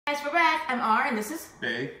Guys, we're back. I'm R, and this is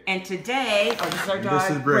Hey. And today, this is our dog,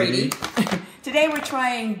 This is Brady. Today we're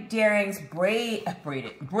trying Daring's breaded,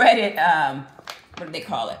 what do they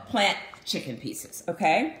call it? Plant chicken pieces,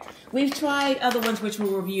 okay? We've tried other ones which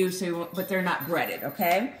we'll review, but they're not breaded,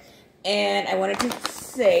 okay? And I wanted to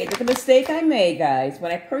say that the mistake I made, guys,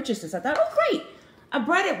 when I purchased this, I thought, oh, great, a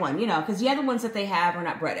breaded one, you know, because the other ones that they have are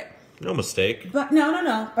not breaded. No mistake. But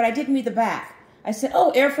no. But I didn't read the back. I said, oh,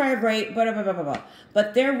 air fryer, great, blah, blah, blah, blah, blah.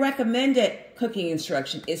 But their recommended cooking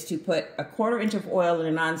instruction is to put a 1/4 inch of oil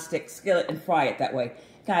in a nonstick skillet and fry it that way.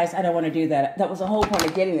 Guys, I don't want to do that. That was the whole point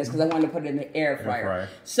of getting this because I wanted to put it in the air fryer.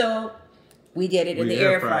 So we did it in the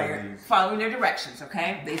air fryer, following their directions,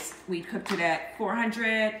 okay? We cooked it at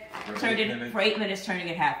 400, turned it for 8 minutes, turning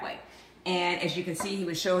it halfway. And as you can see, he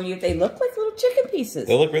was showing you, they look like little chicken pieces.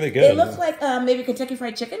 They look really good. They look like maybe Kentucky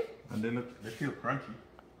Fried Chicken. And they feel crunchy.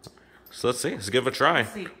 So let's see. Let's give it a try.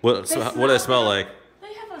 What do they smell like?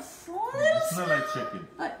 They have a They smell like chicken.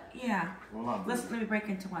 But yeah. Hold on, Let me break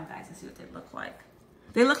into one, guys, and see what they look like.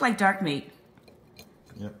 They look like dark meat.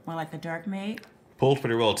 Yep. More like a dark meat. Pulled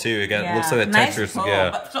pretty well too. Again, Yeah. looks like the Nice textures. pull.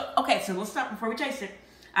 Yeah. So we'll stop before we taste it.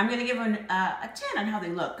 I'm gonna give them a 10 on how they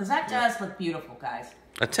look because that does look beautiful, guys.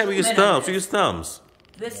 A 10. We use thumbs. We use thumbs.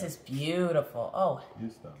 This is beautiful. Oh,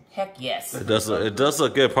 heck yes. It does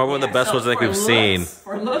look good. Probably one of the best ones I think we've seen.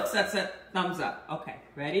 For looks, that's a thumbs up. Okay,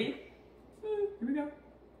 ready? Here we go.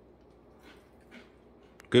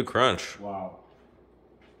 Good crunch. Wow.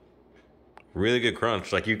 Really good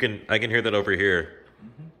crunch. Like I can hear that over here.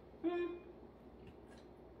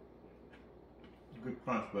 Good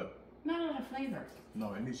crunch, but Not a lot of flavor.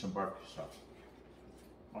 no, it needs some barbecue sauce.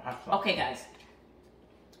 Or hot sauce. Okay, guys.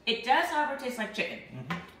 It does, however, taste like chicken.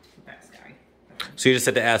 That's scary. So you just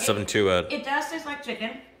had to add something to it. It does taste like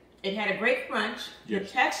chicken. It had a great crunch. Yes. The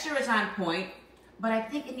texture is on point, but I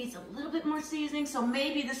think it needs a little bit more seasoning. So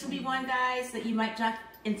maybe this would be one, guys, that you might drop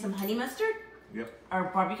in some honey mustard. Yep. Or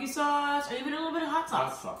barbecue sauce, or even a little bit of hot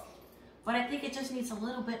sauce. Hot sauce. But I think it just needs a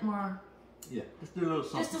little bit more. Yeah. Just do a little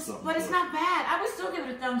something. But it's not bad. I would still give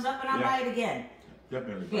it a thumbs up, and I'll buy it again.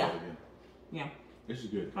 Definitely buy it again. Yeah. This is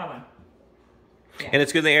good. Probably. Yeah. And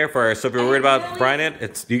it's good in the air fryer. So if you're worried about frying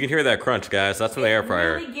it, you can hear that crunch, guys. That's in the air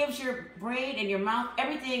fryer. It really gives your brain and your mouth,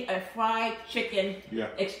 everything, a fried chicken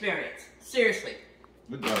experience. Seriously.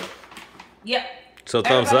 It does. Yep. So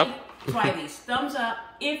thumbs up. Try these. Thumbs up.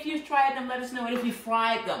 If you've tried them, let us know. And if you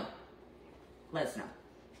fried them, let us know.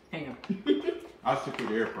 Hang on. I'll stick with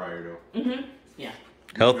the air fryer though. Yeah.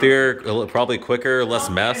 Healthier, probably quicker, less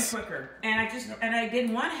mess. And quicker. And I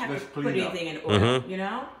didn't want to have to put anything in oil, you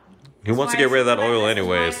know? Who wants to get rid of that oil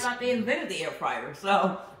anyways? That's why I thought they invented the air fryer.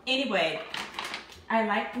 So, anyway, I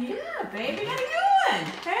like, yeah, baby, how you doing?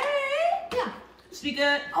 Hey, yeah. This would be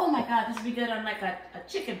good. Oh my God, this would be good on like a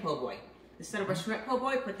chicken po' boy. Instead of a shrimp po'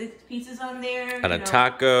 boy, put these pieces on there. And a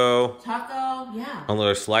taco. Taco, yeah. A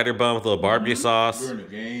little slider bun with a little barbecue sauce. During the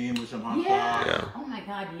game with some hot sauce. Yeah. Oh my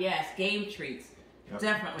God, yes. Game treats. Yep.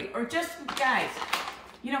 Definitely. Or just, guys,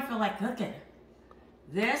 you don't feel like cooking.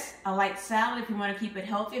 This, a light salad if you want to keep it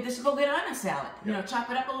healthy. This will go good on a salad. You know, chop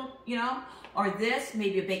it up a little, you know. Or this,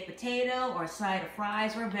 maybe a baked potato or a side of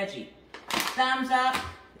fries or a veggie. Thumbs up.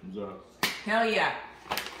 Thumbs up. Hell yeah.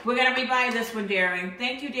 We're going to rebuy this one, Daring.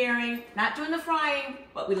 Thank you, Daring. Not doing the frying,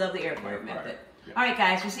 but we love the air fryer method. Yeah. All right,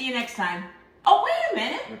 guys. We'll see you next time. Oh, wait a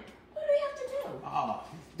minute. What do we have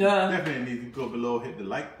to do? Definitely need to go below, hit the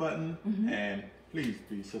like button, and please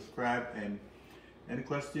subscribe. And any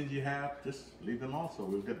questions you have, just leave them also.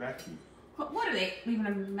 We'll get back to you. What are they? Leaving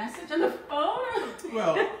a message on the phone?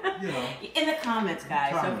 Well, you know. In the comments,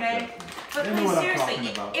 guys, okay? But please, seriously,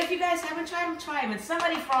 if you guys haven't tried them, try them. And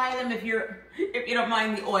somebody fry them if you don't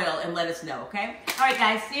mind the oil and let us know, okay? All right,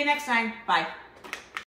 guys. See you next time. Bye.